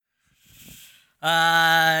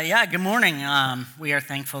Good morning. We are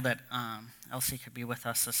thankful that Elsie could be with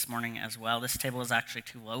us this morning as well. This table is actually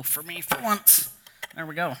too low for me for once. There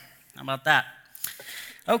we go. How about that?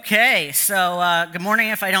 Okay, so good morning.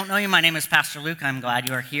 If I don't know you, my name is Pastor Luke. I'm glad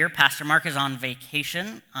you are here. Pastor Mark is on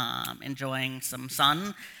vacation, enjoying some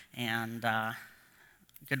sun and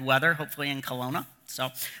good weather, hopefully in Kelowna. So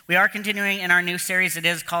we are continuing in our new series. It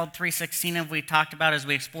is called 316, and we talked about as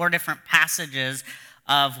we explore different passages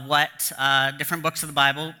of what different books of the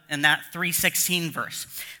Bible in that 316 verse.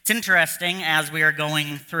 It's interesting as we are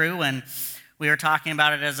going through and we are talking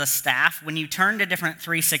about it as a staff. When you turn to different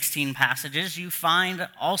 316 passages, you find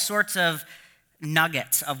all sorts of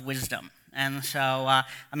nuggets of wisdom. And so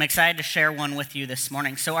I'm excited to share one with you this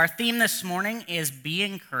morning. So our theme this morning is Be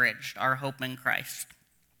Encouraged, Our Hope in Christ.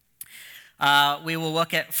 We will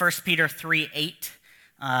look at 1 Peter 3:8.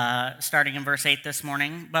 Starting in verse 8 this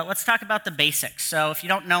morning. But let's talk about the basics. So if you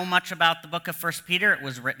don't know much about the book of 1 Peter, it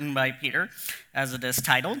was written by Peter, as it is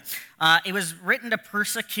titled. It was written to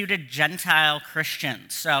persecuted Gentile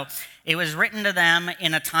Christians. So it was written to them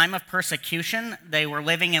in a time of persecution. They were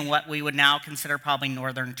living in what we would now consider probably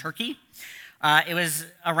northern Turkey. It was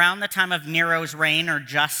around the time of Nero's reign or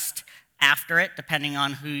just after it, depending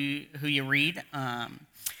on who you read.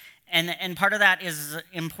 And part of that is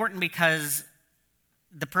important because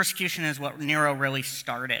the persecution is what Nero really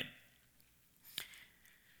started.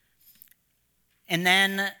 And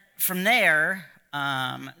then from there,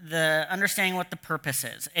 the understanding what the purpose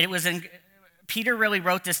is. Peter really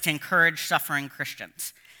wrote this to encourage suffering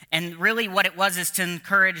Christians. And really what it was is to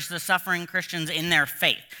encourage the suffering Christians in their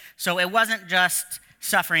faith. So it wasn't just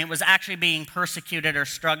suffering, it was actually being persecuted or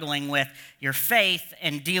struggling with your faith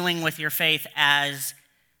and dealing with your faith as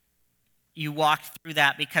you walked through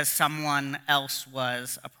that because someone else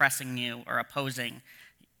was oppressing you or opposing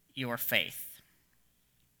your faith.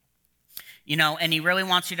 You know, and he really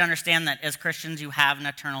wants you to understand that as Christians, you have an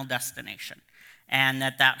eternal destination and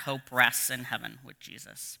that hope rests in heaven with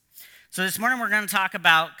Jesus. So this morning, we're going to talk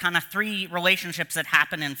about kind of three relationships that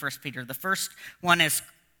happen in 1 Peter. The first one is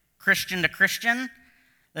Christian to Christian.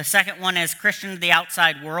 The second one is Christian to the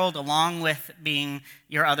outside world, along with being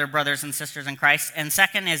your other brothers and sisters in Christ. And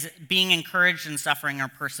second is being encouraged in suffering or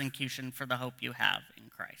persecution for the hope you have in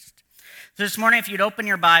Christ. So this morning, if you'd open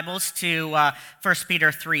your Bibles to 1 Peter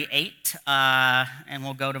 3:8, and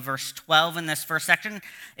we'll go to verse 12 in this first section.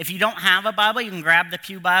 If you don't have a Bible, you can grab the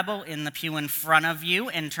Pew Bible in the pew in front of you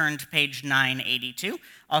and turn to page 982.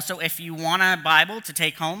 Also, if you want a Bible to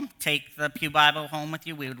take home, take the Pew Bible home with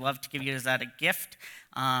you. We would love to give you that a gift.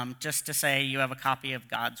 Just to say you have a copy of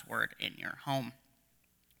God's Word in your home.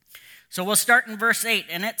 So we'll start in verse 8,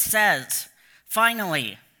 and it says,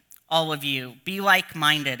 "Finally, all of you, be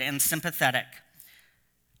like-minded and sympathetic.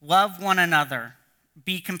 Love one another.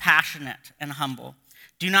 Be compassionate and humble.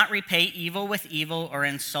 Do not repay evil with evil or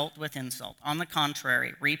insult with insult. On the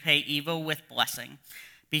contrary, repay evil with blessing,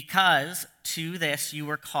 because to this you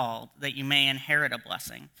were called, that you may inherit a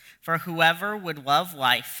blessing. For whoever would love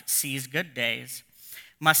life sees good days,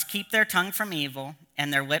 must keep their tongue from evil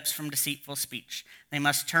and their lips from deceitful speech. They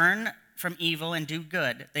must turn from evil and do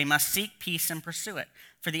good. They must seek peace and pursue it.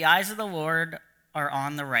 For the eyes of the Lord are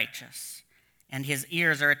on the righteous, and his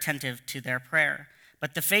ears are attentive to their prayer.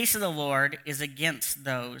 But the face of the Lord is against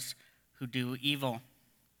those who do evil."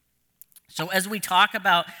 So as we talk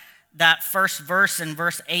about that first verse in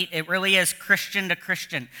verse 8, it really is Christian to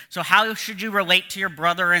Christian. So how should you relate to your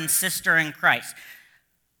brother and sister in Christ?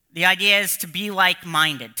 The idea is to be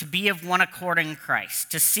like-minded, to be of one accord in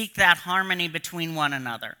Christ, to seek that harmony between one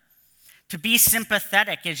another, to be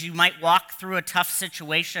sympathetic as you might walk through a tough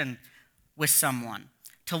situation with someone,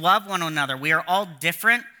 to love one another. We are all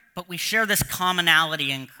different, but we share this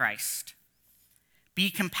commonality in Christ.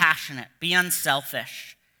 Be compassionate, be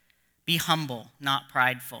unselfish, be humble, not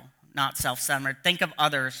prideful, not self-centered. Think of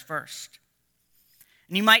others first.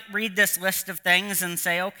 And you might read this list of things and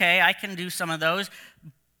say, okay, I can do some of those.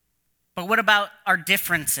 But what about our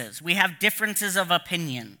differences? We have differences of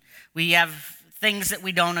opinion. We have things that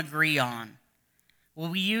we don't agree on. Well,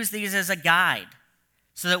 we use these as a guide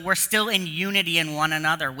so that we're still in unity in one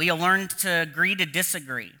another. We learn to agree to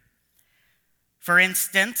disagree. For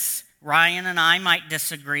instance, Ryan and I might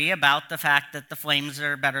disagree about the fact that the Flames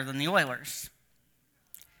are better than the Oilers.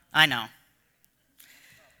 I know.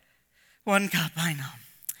 One cup, I know.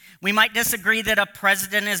 We might disagree that a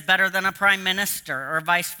president is better than a prime minister or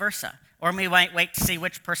vice versa. Or we might wait to see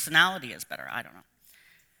which personality is better. I don't know.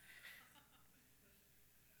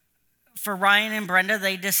 For Ryan and Brenda,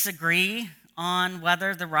 they disagree on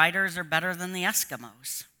whether the writers are better than the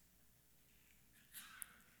Eskimos.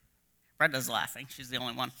 Brenda's laughing. She's the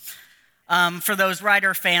only one. for those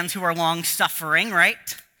Rider fans who are long-suffering, right?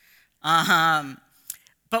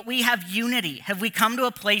 But we have unity. Have we come to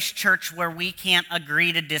a place, church, where we can't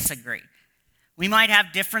agree to disagree? We might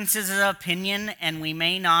have differences of opinion, and we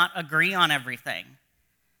may not agree on everything.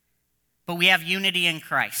 But we have unity in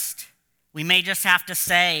Christ. We may just have to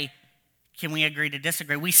say, can we agree to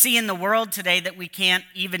disagree? We see in the world today that we can't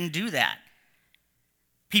even do that.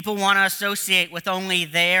 People want to associate with only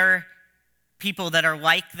their people that are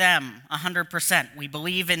like them 100%. We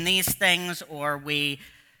believe in these things, or we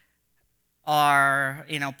are,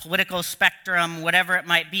 political spectrum, whatever it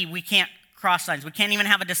might be. We can't cross lines. We can't even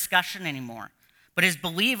have a discussion anymore. But as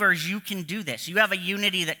believers, you can do this. You have a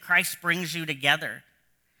unity that Christ brings you together.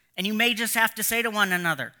 And you may just have to say to one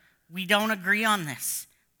another, we don't agree on this,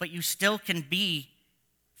 but you still can be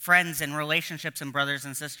friends and relationships and brothers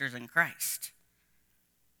and sisters in Christ.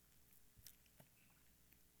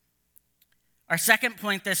 Our second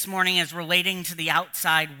point this morning is relating to the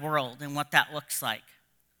outside world and what that looks like.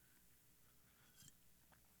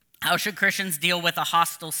 How should Christians deal with a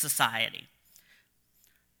hostile society?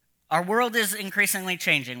 Our world is increasingly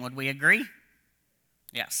changing. Would we agree?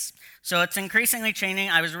 Yes. So it's increasingly changing.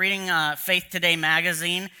 I was reading Faith Today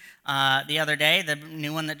magazine the other day, the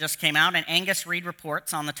new one that just came out, and Angus Reid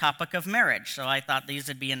reports on the topic of marriage. So I thought these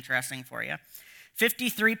would be interesting for you.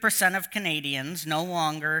 53% of Canadians no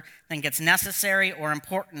longer think it's necessary or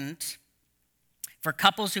important for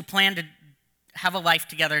couples who plan to have a life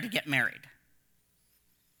together to get married.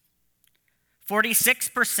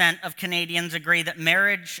 46% of Canadians agree that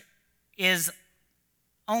marriage is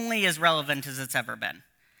only as relevant as it's ever been.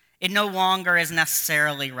 It no longer is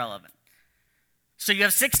necessarily relevant. So you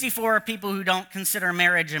have 64 people who don't consider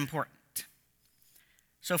marriage important.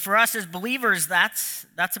 So for us as believers, that's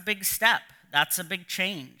a big step. That's a big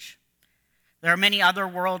change. There are many other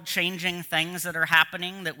world-changing things that are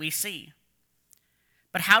happening that we see.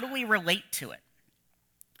 But how do we relate to it?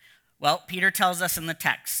 Well, Peter tells us in the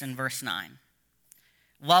text in verse 9,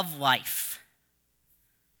 love life.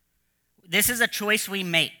 This is a choice we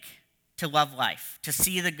make, to love life, to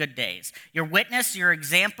see the good days. Your witness, your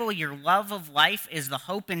example, your love of life is the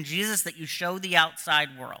hope in Jesus that you show the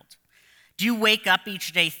outside world. Do you wake up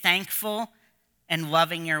each day thankful and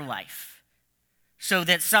loving your life? So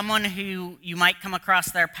that someone who you might come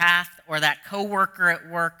across their path, or that coworker at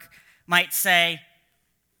work, might say,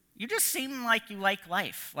 you just seem like you like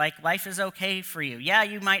life is okay for you. Yeah,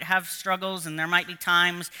 you might have struggles, and there might be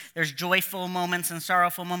times, there's joyful moments and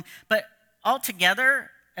sorrowful moments, but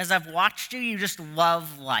altogether, as I've watched you, you just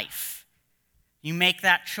love life. You make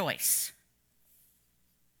that choice.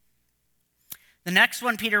 The next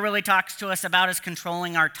one Peter really talks to us about is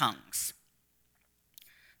controlling our tongues.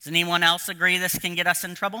 Does anyone else agree this can get us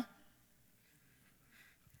in trouble?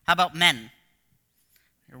 How about men?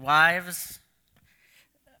 Your wives?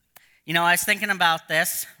 I was thinking about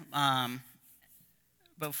this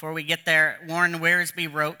before we get there. Warren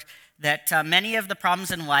Wiersbe wrote that many of the problems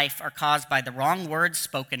in life are caused by the wrong words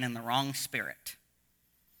spoken in the wrong spirit.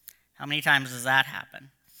 How many times does that happen?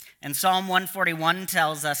 And Psalm 141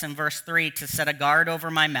 tells us in verse 3 to set a guard over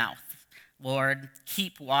my mouth. Lord,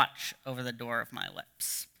 keep watch over the door of my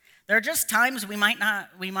lips. There are just times we might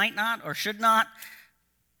not or should not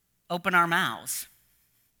open our mouths.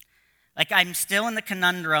 Like, I'm still in the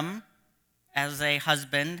conundrum as a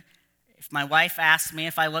husband. If my wife asks me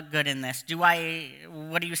if I look good in this,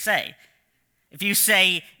 what do you say? If you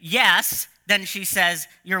say yes, then she says,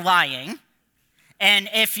 you're lying. And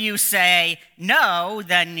if you say no,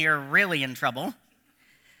 then you're really in trouble.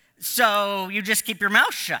 So you just keep your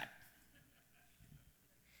mouth shut.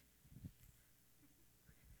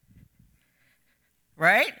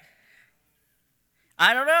 Right?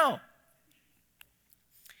 I don't know.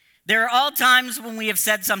 There are all times when we have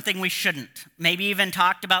said something we shouldn't, maybe even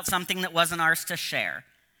talked about something that wasn't ours to share.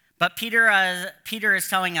 But Peter is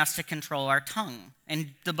telling us to control our tongue.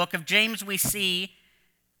 In the book of James, we see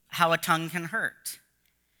how a tongue can hurt.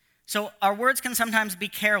 So our words can sometimes be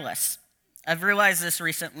careless. I've realized this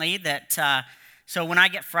recently that, so when I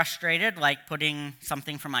get frustrated, like putting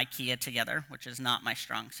something from IKEA together, which is not my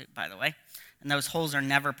strong suit, by the way, and those holes are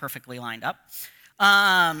never perfectly lined up,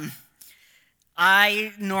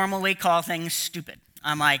 I normally call things stupid.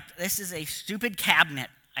 I'm like, this is a stupid cabinet.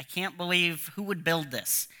 I can't believe who would build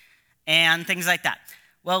this, and things like that.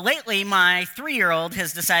 Well, lately, my 3-year-old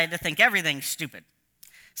has decided to think everything's stupid.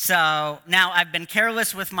 So now I've been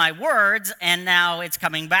careless with my words, and now it's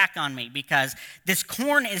coming back on me because this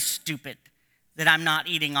corn is stupid that I'm not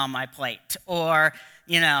eating on my plate. Or,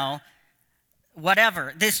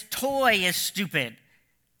 whatever. This toy is stupid.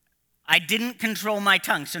 I didn't control my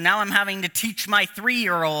tongue. So now I'm having to teach my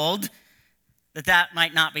 3-year-old that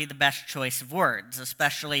might not be the best choice of words,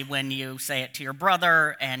 especially when you say it to your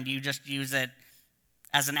brother and you just use it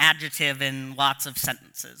as an adjective in lots of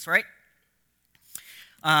sentences, right?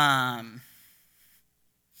 And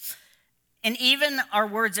even our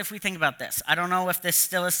words, if we think about this, I don't know if this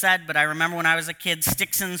still is said, but I remember when I was a kid,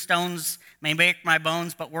 sticks and stones may break my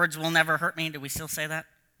bones, but words will never hurt me. Do we still say that?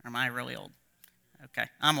 Or am I really old? Okay,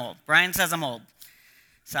 I'm old. Brian says I'm old.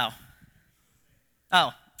 So,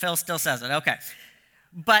 oh, Phil still says it. Okay.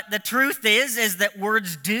 But the truth is that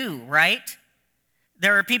words do, right?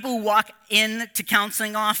 There are people who walk into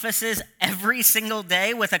counseling offices every single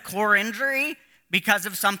day with a core injury because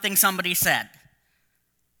of something somebody said.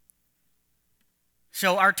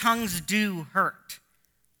 So our tongues do hurt.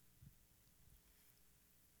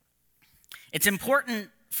 It's important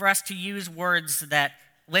for us to use words that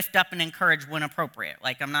lift up and encourage when appropriate.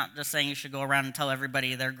 Like, I'm not just saying you should go around and tell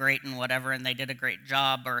everybody they're great and whatever and they did a great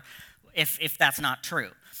job, or if that's not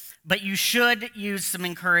true. But you should use some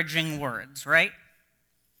encouraging words, right?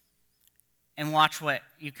 And watch what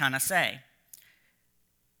you kind of say.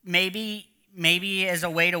 Maybe as a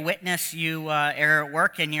way to witness, you are at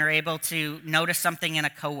work and you're able to notice something in a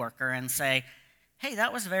coworker and say, hey,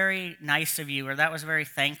 that was very nice of you, or that was very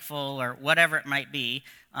thankful, or whatever it might be.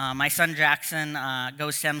 My son Jackson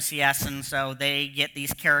goes to MCS, and so they get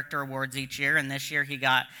these character awards each year, and this year he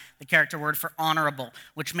got the character award for honorable,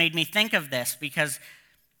 which made me think of this, because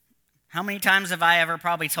how many times have I ever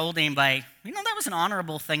probably told anybody, that was an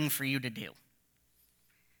honorable thing for you to do?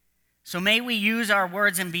 So may we use our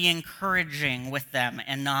words and be encouraging with them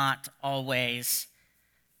and not always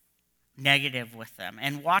negative with them.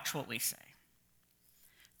 And watch what we say.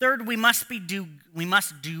 Third, we must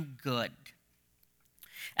do good.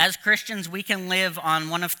 As Christians, we can live on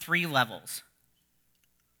one of three levels.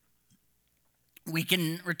 We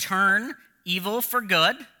can return evil for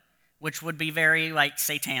good, which would be very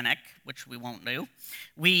satanic, which we won't do.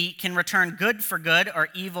 We can return good for good or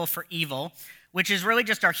evil for evil, which is really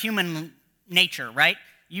just our human nature, right?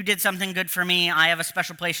 You did something good for me, I have a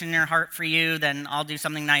special place in your heart for you, then I'll do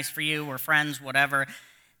something nice for you, we're friends, whatever.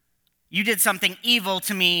 You did something evil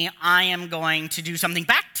to me, I am going to do something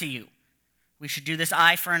back to you. We should do this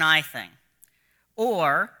eye for an eye thing.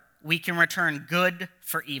 Or we can return good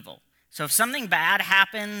for evil. So if something bad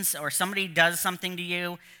happens or somebody does something to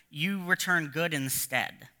you, you return good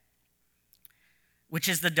instead, which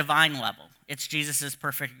is the divine level. It's Jesus'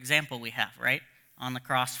 perfect example we have, right, on the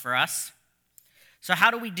cross for us. So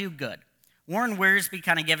how do we do good? Warren Wiersbe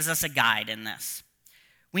kind of gives us a guide in this.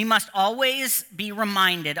 We must always be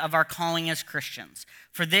reminded of our calling as Christians.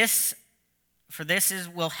 For this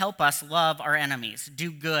will help us love our enemies,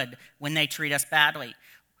 do good when they treat us badly.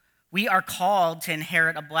 We are called to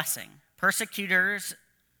inherit a blessing. Persecutions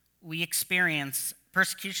we experience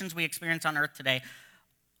on earth today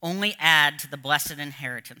only add to the blessed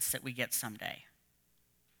inheritance that we get someday.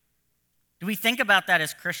 Do we think about that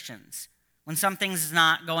as Christians? When something's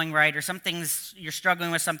not going right, or you're struggling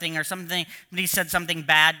with something, or somebody said something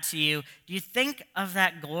bad to you, do you think of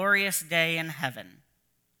that glorious day in heaven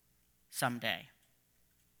someday?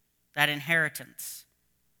 That inheritance.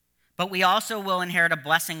 But we also will inherit a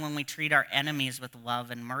blessing when we treat our enemies with love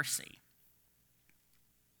and mercy.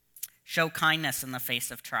 Show kindness in the face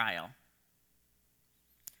of trial.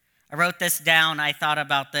 I wrote this down. I thought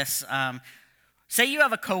about this. Say you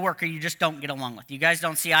have a coworker you just don't get along with. You guys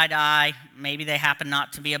don't see eye to eye. Maybe they happen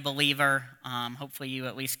not to be a believer. Hopefully you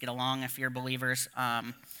at least get along if you're believers.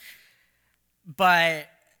 But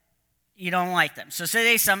you don't like them. So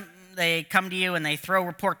say they come to you and they throw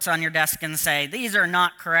reports on your desk and say, these are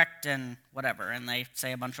not correct and whatever. And they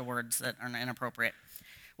say a bunch of words that are inappropriate.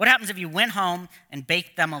 What happens if you went home and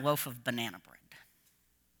baked them a loaf of banana bread?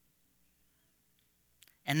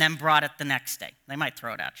 And then brought it the next day. They might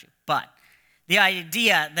throw it at you. But the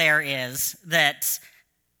idea there is that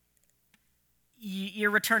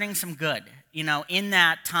you're returning some good. In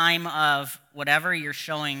that time of whatever, you're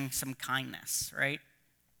showing some kindness, right?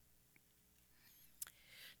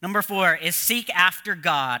 Number 4 is seek after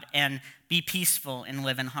God and be peaceful and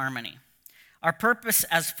live in harmony. Our purpose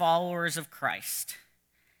as followers of Christ,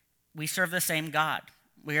 we serve the same God.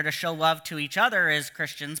 We are to show love to each other as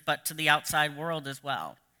Christians, but to the outside world as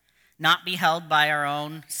well. Not be held by our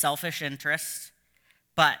own selfish interests,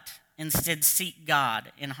 but instead seek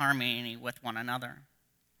God in harmony with one another.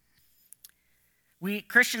 We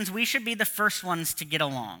Christians, we should be the first ones to get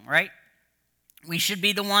along, right? We should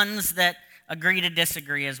be the ones that agree to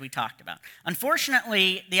disagree, as we talked about.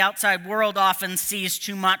 Unfortunately, the outside world often sees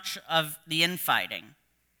too much of the infighting.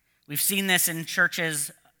 We've seen this in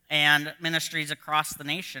churches and ministries across the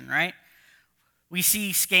nation, right? we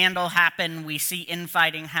see scandal happen, we see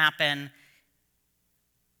infighting happen,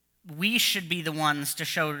 we should be the ones to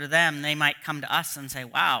show to them. They might come to us and say,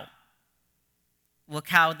 wow, look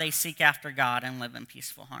how they seek after God and live in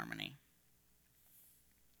peaceful harmony.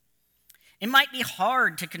 It might be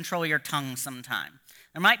hard to control your tongue sometime.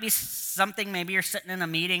 There might be something, maybe you're sitting in a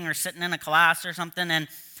meeting or sitting in a class or something, and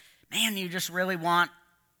man, you just really want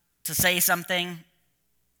to say something.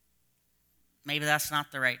 Maybe that's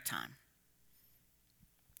not the right time.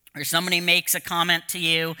 Or somebody makes a comment to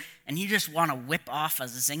you, and you just want to whip off a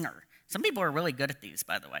zinger. Some people are really good at these,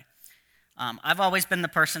 by the way. I've always been the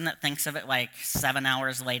person that thinks of it like 7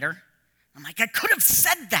 hours later. I'm like, I could have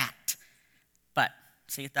said that. But,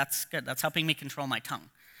 see, that's good. That's helping me control my tongue.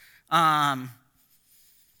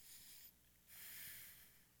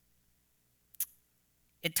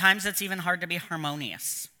 At times, it's even hard to be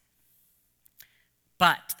harmonious.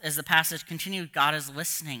 But as the passage continues, God is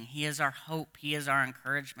listening. He is our hope. He is our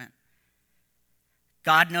encouragement.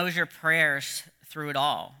 God knows your prayers through it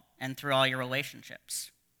all and through all your relationships.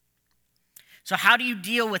 So how do you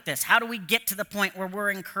deal with this? How do we get to the point where we're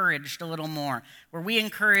encouraged a little more, where we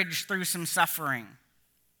encourage through some suffering?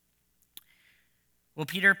 Well,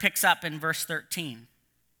 Peter picks up in verse 13.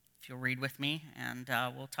 If you'll read with me, and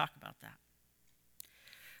we'll talk about that.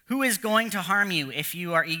 Who is going to harm you if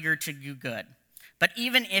you are eager to do good? But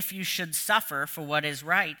even if you should suffer for what is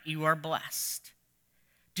right, you are blessed.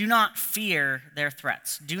 Do not fear their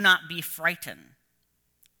threats. Do not be frightened.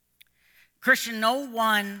 Christian, no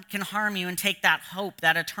one can harm you and take that hope,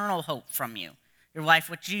 that eternal hope from you, your life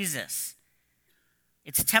with Jesus.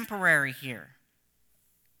 It's temporary here.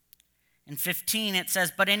 In 15, it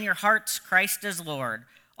says, but in your hearts, Christ is Lord.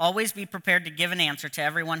 Always be prepared to give an answer to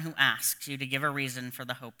everyone who asks you to give a reason for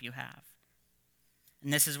the hope you have.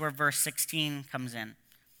 And this is where verse 16 comes in.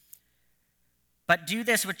 But do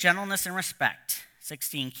this with gentleness and respect.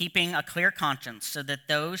 16, keeping a clear conscience, so that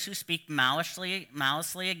those who speak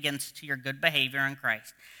maliciously against your good behavior in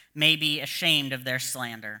Christ may be ashamed of their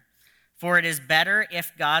slander. For it is better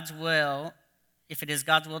if it is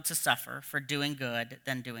God's will to suffer for doing good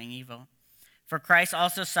than doing evil. For Christ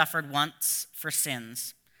also suffered once for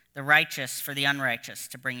sins, the righteous for the unrighteous,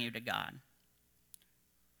 to bring you to God.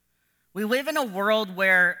 We live in a world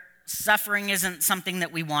where suffering isn't something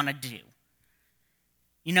that we want to do.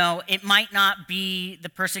 You know, it might not be the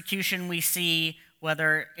persecution we see,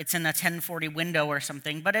 whether it's in a 1040 window or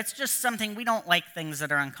something, but it's just something we don't like, things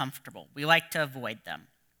that are uncomfortable. We like to avoid them.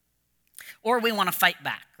 Or we want to fight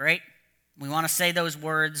back, right? We want to say those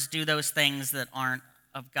words, do those things that aren't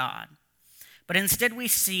of God. But instead we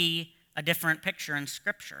see a different picture in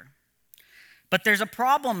Scripture. But there's a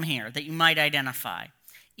problem here that you might identify.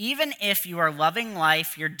 Even if you are loving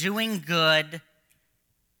life, you're doing good,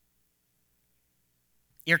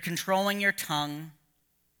 you're controlling your tongue,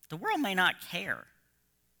 the world may not care.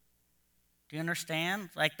 Do you understand?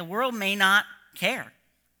 Like, the world may not care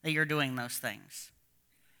that you're doing those things.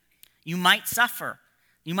 You might suffer.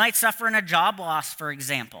 You might suffer in a job loss, for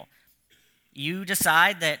example. You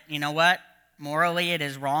decide that, you know what, morally it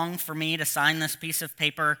is wrong for me to sign this piece of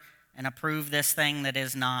paper and approve this thing that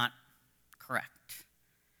is not correct.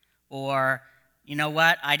 Or, you know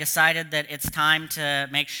what, I decided that it's time to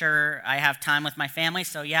make sure I have time with my family,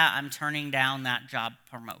 so yeah, I'm turning down that job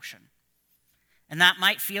promotion. And that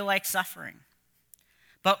might feel like suffering.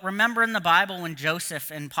 But remember in the Bible when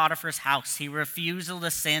Joseph in Potiphar's house, he refused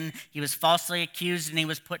to sin, he was falsely accused, and he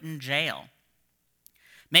was put in jail.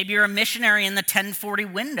 Maybe you're a missionary in the 1040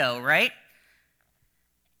 window, right?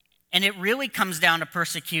 And it really comes down to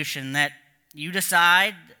persecution, that you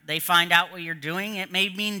decide, they find out what you're doing, it may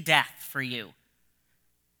mean death for you.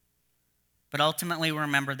 But ultimately,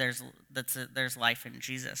 remember there's life in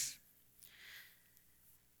Jesus.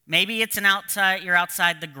 Maybe it's you're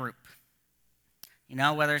outside the group. You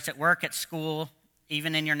know, whether it's at work, at school,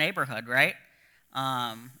 even in your neighborhood, right?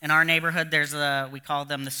 In our neighborhood, we call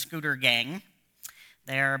them the scooter gang.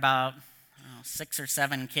 They're about 6 or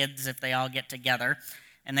 7 kids if they all get together.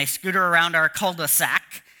 And they scooter around our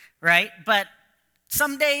cul-de-sac, right? But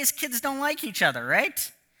some days kids don't like each other,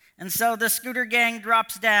 right? And so the scooter gang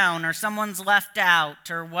drops down, or someone's left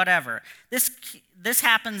out, or whatever. This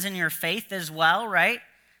happens in your faith as well, right?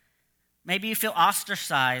 Maybe you feel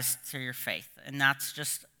ostracized to your faith, and that's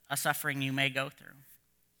just a suffering you may go through.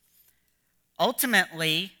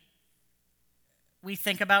 Ultimately, we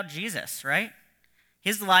think about Jesus, right?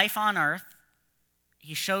 His life on earth,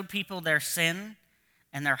 he showed people their sin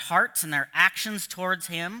and their hearts and their actions towards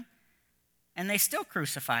him, and they still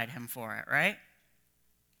crucified him for it, right?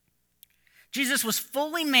 Jesus was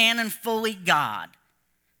fully man and fully God.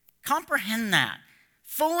 Comprehend that.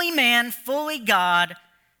 fully man, fully God,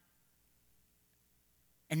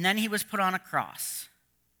 and then he was put on a cross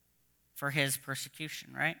for his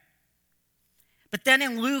persecution, right? But then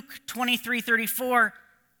in Luke 23:34,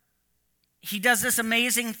 he does this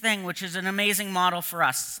amazing thing, which is an amazing model for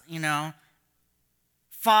us,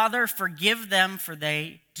 Father, forgive them, for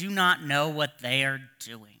they do not know what they are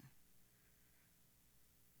doing.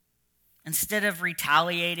 Instead of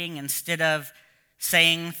retaliating, instead of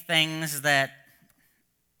saying things that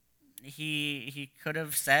he could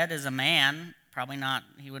have said as a man, probably not,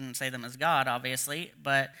 he wouldn't say them as God, obviously,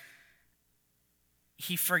 but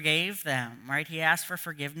he forgave them, right? He asked for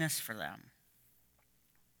forgiveness for them.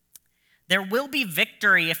 There will be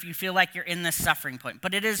victory if you feel like you're in this suffering point,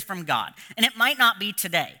 but it is from God. And it might not be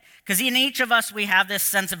today, because in each of us we have this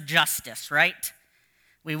sense of justice, right?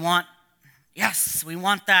 We want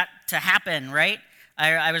that to happen, right?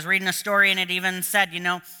 I was reading a story and it even said,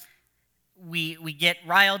 we get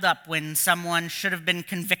riled up when someone should have been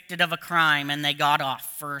convicted of a crime and they got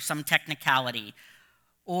off for some technicality.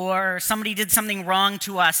 Or somebody did something wrong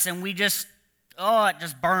to us and it just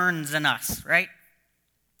burns in us, right?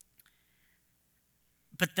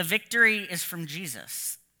 But the victory is from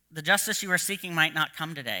Jesus. The justice you are seeking might not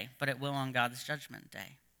come today, but it will on God's judgment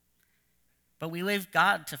day. But we leave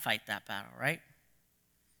God to fight that battle, right?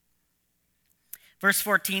 Verse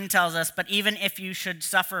 14 tells us, but even if you should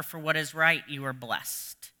suffer for what is right, you are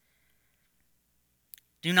blessed.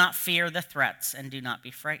 Do not fear the threats and do not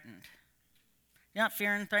be frightened. You're not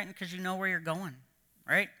fearing and threatened because you know where you're going,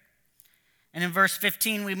 right? And in verse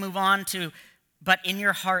 15, we move on to, but in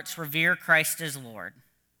your hearts revere Christ as Lord.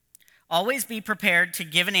 Always be prepared to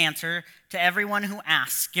give an answer to everyone who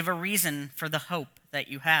asks. Give a reason for the hope that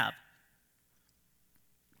you have.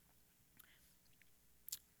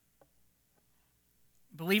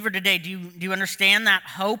 Believer today, do you understand that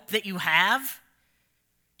hope that you have?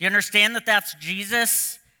 Do you understand that that's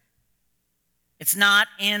Jesus? It's not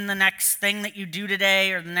in the next thing that you do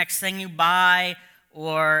today or the next thing you buy,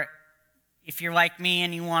 or if you're like me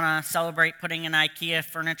and you want to celebrate putting an IKEA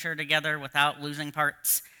furniture together without losing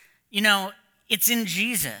parts. It's in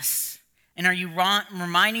Jesus. And are you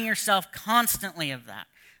reminding yourself constantly of that?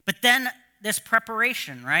 But then this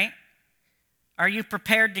preparation, right? Are you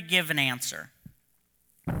prepared to give an answer?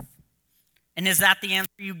 And is that the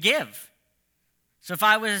answer you give? So if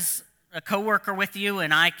I was a coworker with you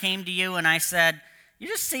and I came to you and I said, you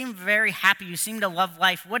just seem very happy, you seem to love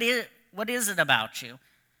life, what is it about you?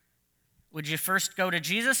 Would you first go to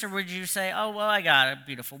Jesus, or would you say, oh, well, I got a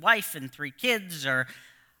beautiful wife and 3 kids, or,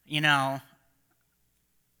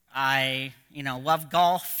 I love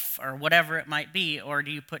golf, or whatever it might be, or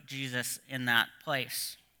do you put Jesus in that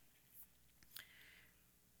place?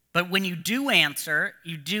 But when you do answer,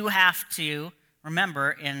 you do have to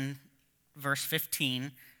remember in verse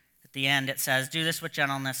 15, at the end, it says, do this with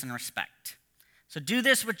gentleness and respect. So do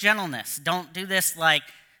this with gentleness. Don't do this like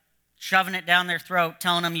shoving it down their throat,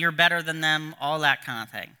 telling them you're better than them, all that kind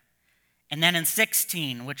of thing. And then in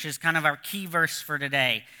 16, which is kind of our key verse for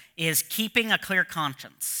today, is keeping a clear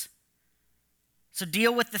conscience. So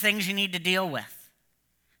deal with the things you need to deal with,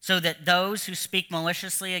 so that those who speak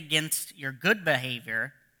maliciously against your good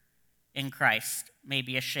behavior in Christ may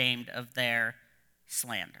be ashamed of their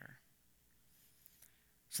slander.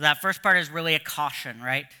 So that first part is really a caution,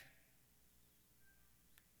 right?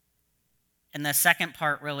 And the second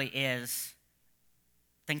part really is,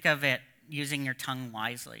 think of it using your tongue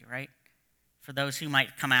wisely, right? For those who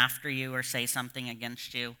might come after you or say something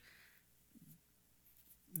against you,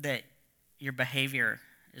 that your behavior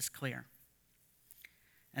is clear.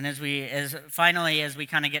 And as we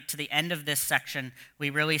kind of get to the end of this section, we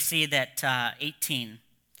really see that 18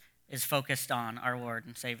 is focused on our Lord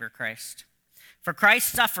and Savior Christ. For Christ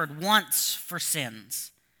suffered once for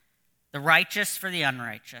sins, the righteous for the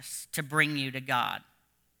unrighteous, to bring you to God.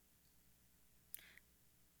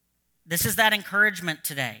 This is that encouragement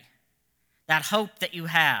today, that hope that you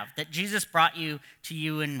have, that Jesus brought you to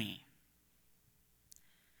you and me.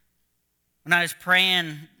 When I was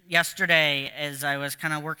praying yesterday, as I was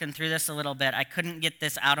kind of working through this a little bit, I couldn't get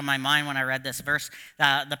this out of my mind when I read this verse,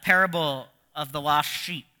 the parable of the lost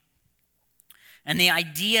sheep. And the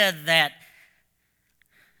idea that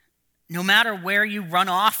no matter where you run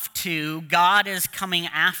off to, God is coming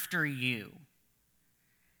after you.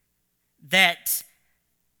 That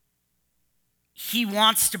He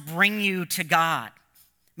wants to bring you to God.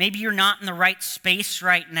 Maybe you're not in the right space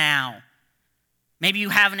right now. Maybe you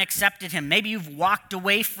haven't accepted Him. Maybe you've walked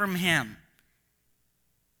away from Him.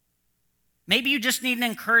 Maybe you just need an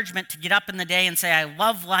encouragement to get up in the day and say, I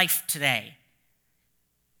love life today.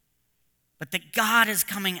 But that God is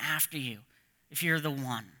coming after you. if you're the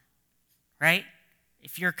one, right?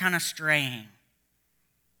 If you're kind of straying.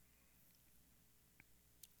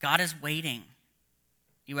 God is waiting.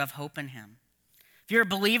 You have hope in him. If you're a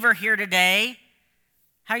believer here today,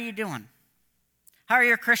 how are you doing? How are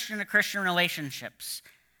your Christian-to-Christian relationships?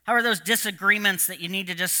 How are those disagreements that you need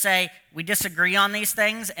to just say, we disagree on these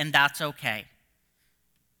things, and that's okay?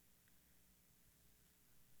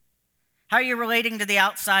 How are you relating to the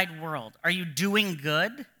outside world? Are you doing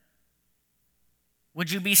good? Would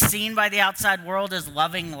you be seen by the outside world as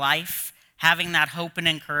loving life, having that hope and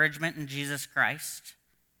encouragement in Jesus Christ?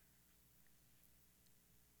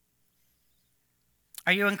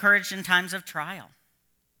 Are you encouraged in times of trial?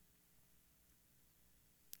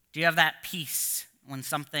 Do you have that peace when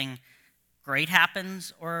something great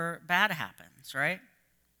happens or bad happens, right?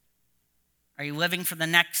 Are you living for the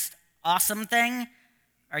next awesome thing?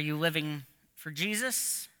 Are you living for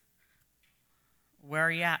Jesus? Where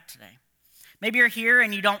are you at today? Maybe you're here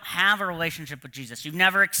and you don't have a relationship with Jesus. You've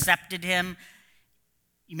never accepted him.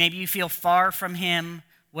 Maybe you feel far from him,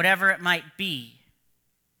 whatever it might be.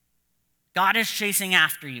 God is chasing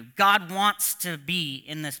after you. God wants to be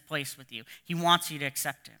in this place with you. He wants you to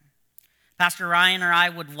accept him. Pastor Ryan or I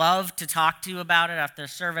would love to talk to you about it after the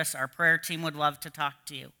service. Our prayer team would love to talk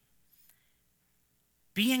to you.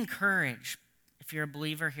 Be encouraged, if you're a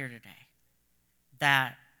believer here today,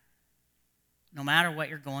 that no matter what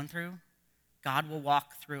you're going through, God will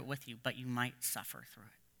walk through it with you, but you might suffer through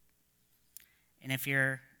it. And if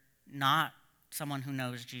you're not someone who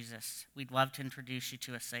knows Jesus, we'd love to introduce you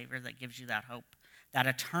to a Savior that gives you that hope, that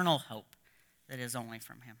eternal hope that is only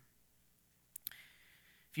from him.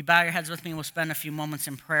 If you bow your heads with me, we'll spend a few moments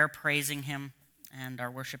in prayer praising him, and our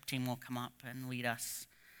worship team will come up and lead us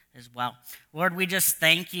as well. Lord, we just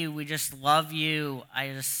thank you. We just love you.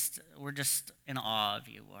 We're just in awe of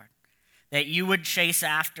you, Lord. That you would chase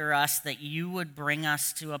after us, that you would bring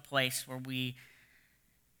us to a place where we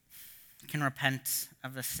can repent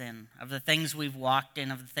of the sin, of the things we've walked in,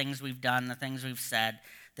 of the things we've done, the things we've said,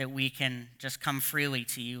 that we can just come freely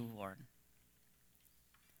to you, Lord.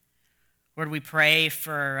 Lord, we pray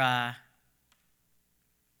for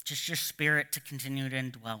just your Spirit to continue to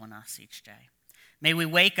indwell in us each day. May we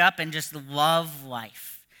wake up and just love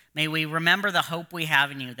life. May we remember the hope we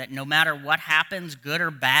have in you, that no matter what happens, good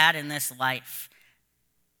or bad in this life,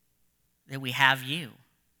 that we have you.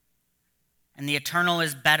 And the eternal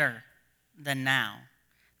is better than now.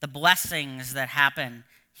 The blessings that happen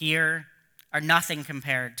here are nothing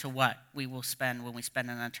compared to what we will spend when we spend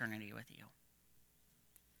an eternity with you.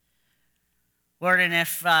 Lord, and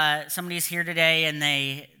if somebody's here today and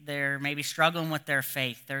they're maybe struggling with their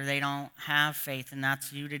faith, or they don't have faith, and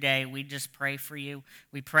that's you today, we just pray for you.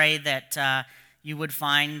 We pray that you would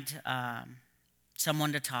find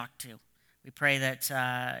someone to talk to. We pray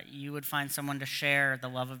that you would find someone to share the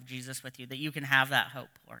love of Jesus with you, that you can have that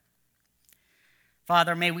hope, Lord.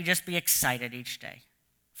 Father, may we just be excited each day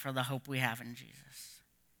for the hope we have in Jesus.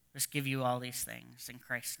 Just give you all these things in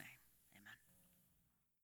Christ's name.